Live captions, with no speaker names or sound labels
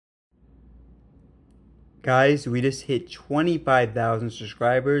Guys, we just hit 25,000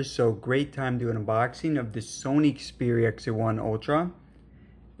 subscribers, so great time to do an unboxing of the Sony Xperia XA1 Ultra.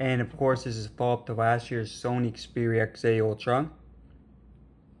 And of course, this is a follow-up to last year's Sony Xperia XA Ultra.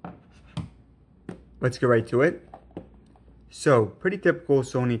 Let's get right to it. So, pretty typical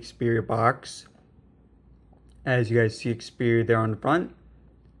Sony Xperia box. As you guys see, Xperia there on the front.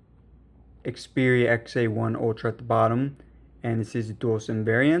 Xperia XA1 Ultra at the bottom. And this is a dual SIM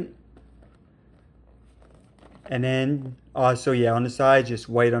variant. And then, so yeah, on the sides, just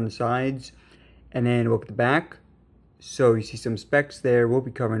white on the sides. And then look at the back. So you see some specs there. We'll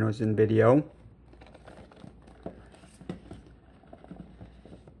be covering those in the video.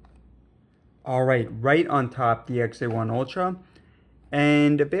 Alright, right on top, the XA1 Ultra.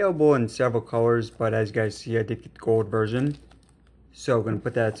 And available in several colors, but as you guys see, I did get the gold version. So I'm going to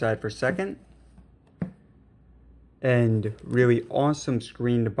put that aside for a second. And really awesome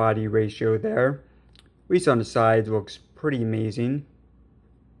screen to body ratio there. At least on the sides, looks pretty amazing.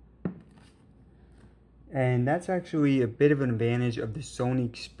 And that's actually a bit of an advantage of the Sony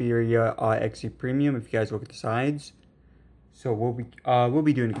Xperia XA Premium if you guys look at the sides. So we'll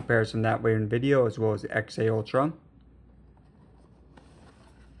be doing a comparison that way in the video, as well as the XA Ultra.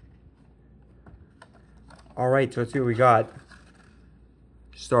 Alright, so let's see what we got.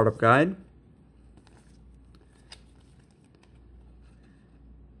 Startup guide.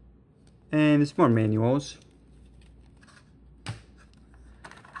 And it's more manuals.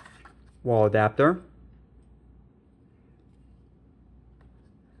 Wall adapter.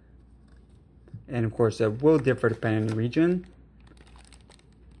 And of course that will differ depending on the region.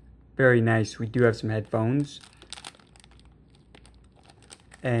 Very nice. We do have some headphones.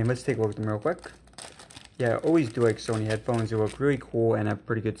 And let's take a look at them real quick. Yeah, I always do like Sony headphones. They look really cool and have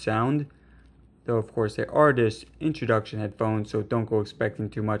pretty good sound. Though, of course, they are just introduction headphones, so don't go expecting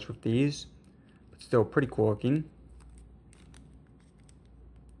too much with these. But still pretty cool looking.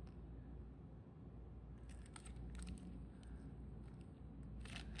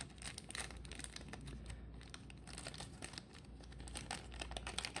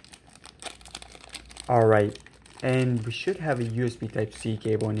 Alright, and we should have a USB Type-C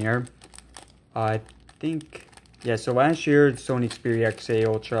cable in here. I think... yeah, so last year, Sony Xperia XA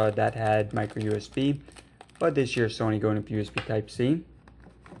Ultra, that had micro USB. But this year, Sony going with USB Type-C.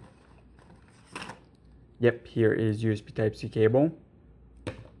 Yep, here is USB Type-C cable.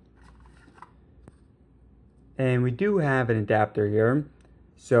 And we do have an adapter here.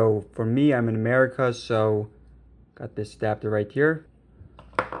 So, for me, I'm in America, so got this adapter right here.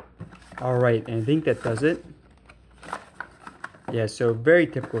 Alright, and I think that does it. Yeah, so very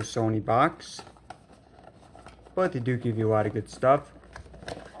typical Sony box. But they do give you a lot of good stuff.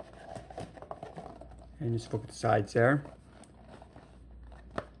 And just look at the sides there.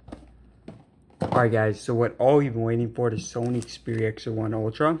 Alright guys, so what all you've been waiting for, the Sony Xperia XA1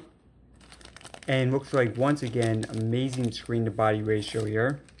 Ultra. And looks like, once again, amazing screen to body ratio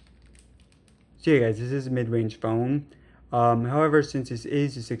here. So yeah guys, this is a mid-range phone. However, since this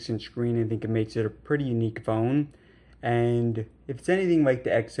is a 6-inch screen, I think it makes it a pretty unique phone. And if it's anything like the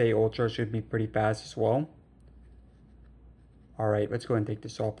XA Ultra, it should be pretty fast as well. Alright, let's go ahead and take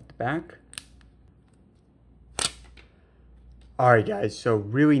this off at the back. Alright guys, so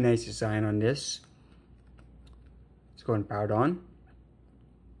really nice design on this. Let's go ahead and power it on.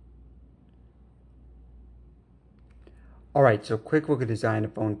 Alright, so quick look at the design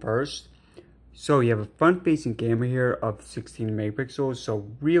of the phone first. So you have a front-facing camera here of 16 megapixels, so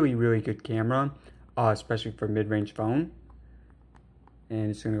really good camera, especially for a mid-range phone. And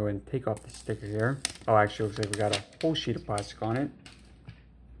it's going to go ahead and take off the sticker here. Oh, actually, looks like we got a whole sheet of plastic on it.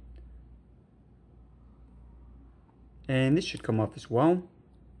 And this should come off as well.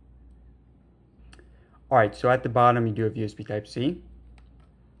 Alright, so at the bottom, you do have USB Type-C.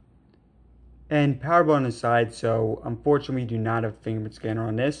 And power button on the side, so unfortunately, you do not have a fingerprint scanner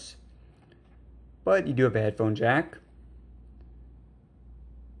on this. But you do have a headphone jack.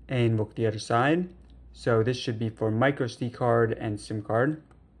 And look at the other side. So this should be for micro SD card and SIM card.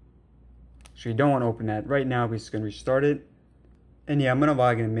 So you don't want to open that right now. We're just going to restart it. And yeah, I'm going to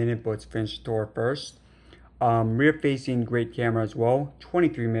log in a minute, but let's finish the tour first. Rear facing, great camera as well.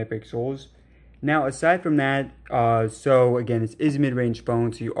 23 megapixels. Now aside from that, so again, this is a mid-range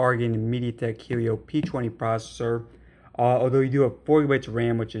phone. So you are getting a MediaTek Helio P20 processor. Although you do have 4 GB of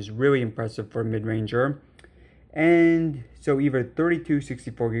RAM, which is really impressive for a mid-ranger. And so either 32,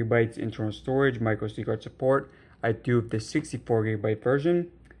 64 GB internal storage, micro SD card support. I do have the 64 GB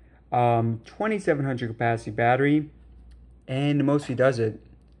version. 2700 capacity battery. And mostly does it.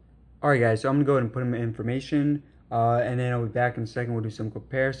 Alright guys, so I'm going to go ahead and put in my information. And then I'll be back in a second. We'll do some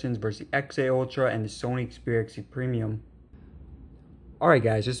comparisons versus the XA Ultra and the Sony Xperia XA Premium. Alright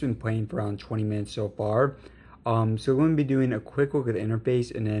guys, just been playing for around 20 minutes so far. So we're going to be doing a quick look at the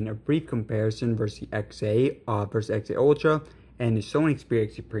interface and then a brief comparison versus the XA versus XA Ultra and the Sony Xperia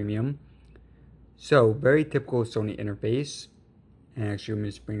XA Premium. So very typical Sony interface. And actually, let me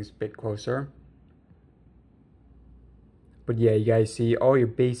just bring this a bit closer. But yeah, you guys see all your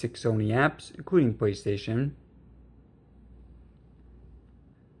basic Sony apps, including PlayStation.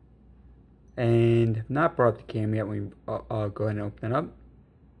 And not brought up the camera yet. We go ahead and open it up.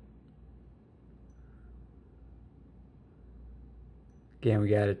 Again, we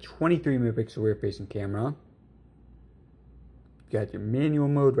got a 23 megapixel rear facing camera. You got your manual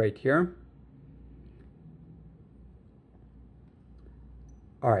mode right here.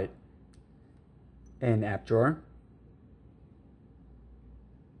 Alright. And app drawer.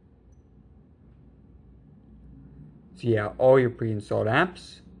 So yeah, all your pre-installed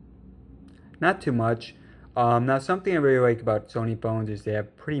apps. Not too much. Now something I really like about Sony phones is they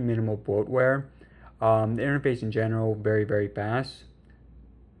have pretty minimal bloatware. The interface in general, very, very fast.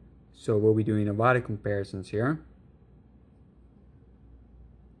 So we'll be doing a lot of comparisons here.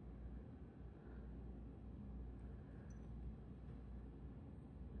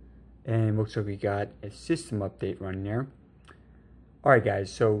 And looks like we got a system update running there. Alright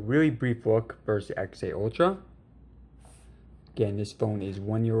guys, so really brief look versus the XA Ultra. Again, this phone is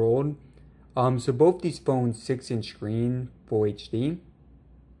 1 year old. So both these phones, 6-inch screen, full HD.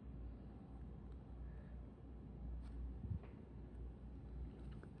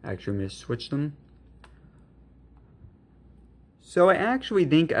 Actually, I'm going to switch them. So I actually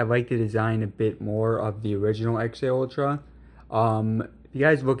think I like the design a bit more of the original XA Ultra. If you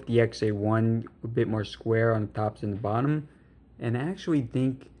guys look at the XA1, a bit more square on the tops and the bottom. And I actually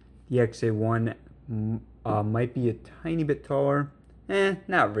think the XA1 might be a tiny bit taller.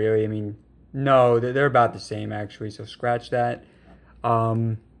 Not really. I mean, no, they're about the same actually, so scratch that.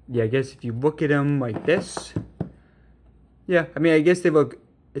 Yeah, I guess if you look at them like this, yeah, I mean, I guess they look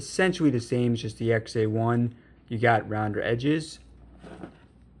essentially the same, it's just the XA1, you got rounder edges.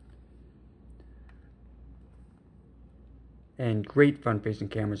 And great front-facing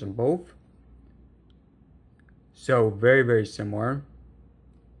cameras on both. So, very, very similar.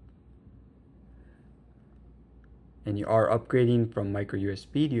 And you are upgrading from micro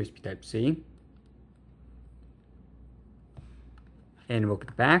USB to USB Type-C. And look at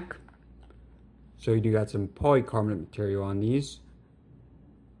the back. So you do got some polycarbonate material on these.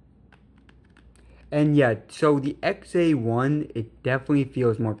 And yeah, so the XA1, it definitely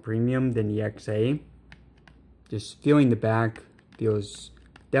feels more premium than the XA. Just feeling the back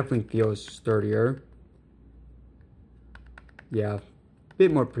definitely feels sturdier. Yeah, a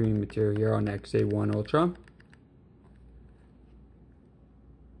bit more premium material here on the XA1 Ultra.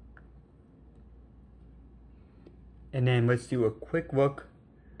 And then let's do a quick look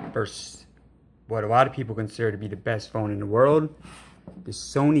versus what a lot of people consider to be the best phone in the world, the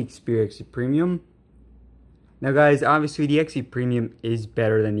Sony Xperia XA Premium. Now guys, obviously the XA Premium is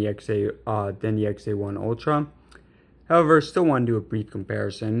better than the XA1 Ultra. However, still want to do a brief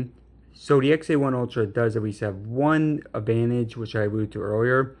comparison. So the XA1 Ultra does at least have one advantage, which I alluded to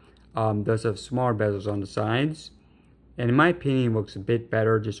earlier. Does have smaller bezels on the sides. And in my opinion, it looks a bit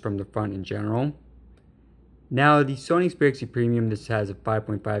better just from the front in general. Now the Sony Xperia XA Premium, this has a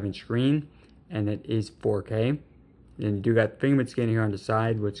 5.5-inch screen, and it is 4K. And you do got fingerprint scanning here on the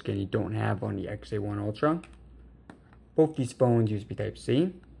side, which again you don't have on the XA1 Ultra. Both these phones USB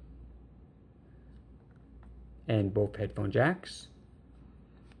Type-C. And both headphone jacks.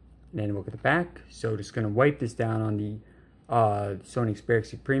 And then look at the back. So just going to wipe this down on the Sony Xperia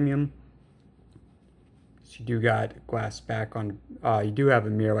XA Premium. So you do got glass back on, you do have a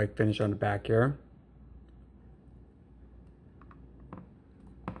mirror-like finish on the back here.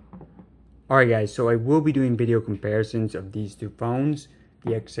 Alright guys, so I will be doing video comparisons of these two phones,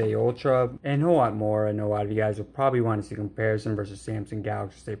 the XA Ultra, and a whole lot more. I know a lot of you guys will probably want to see a comparison versus Samsung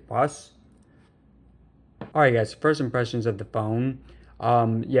Galaxy S8 Plus. Alright guys, first impressions of the phone.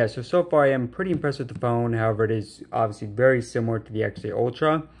 Yeah, so far I am pretty impressed with the phone. However, it is obviously very similar to the XA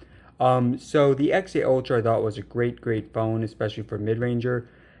Ultra. So the XA Ultra I thought was a great phone, especially for mid-ranger.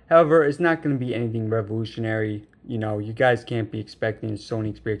 However, it's not going to be anything revolutionary. You know, you guys can't be expecting a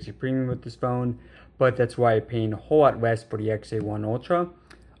Sony Xperia XA Premium with this phone. But that's why I'm paying a whole lot less for the XA1 Ultra.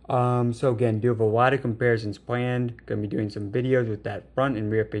 So again, do have a lot of comparisons planned. Going to be doing some videos with that front and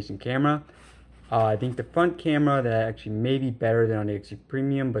rear facing camera. I think the front camera that actually may be better than on the XA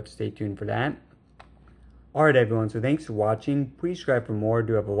Premium, but stay tuned for that. Alright everyone, so thanks for watching. Please subscribe for more. I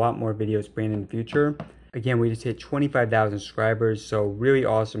do have a lot more videos planned in the future. Again, we just hit 25,000 subscribers, so really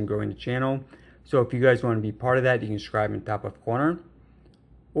awesome growing the channel. So if you guys want to be part of that, you can subscribe in the top left corner.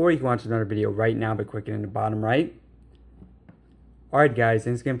 Or you can watch another video right now by clicking in the bottom right. Alright guys,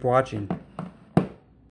 thanks again for watching.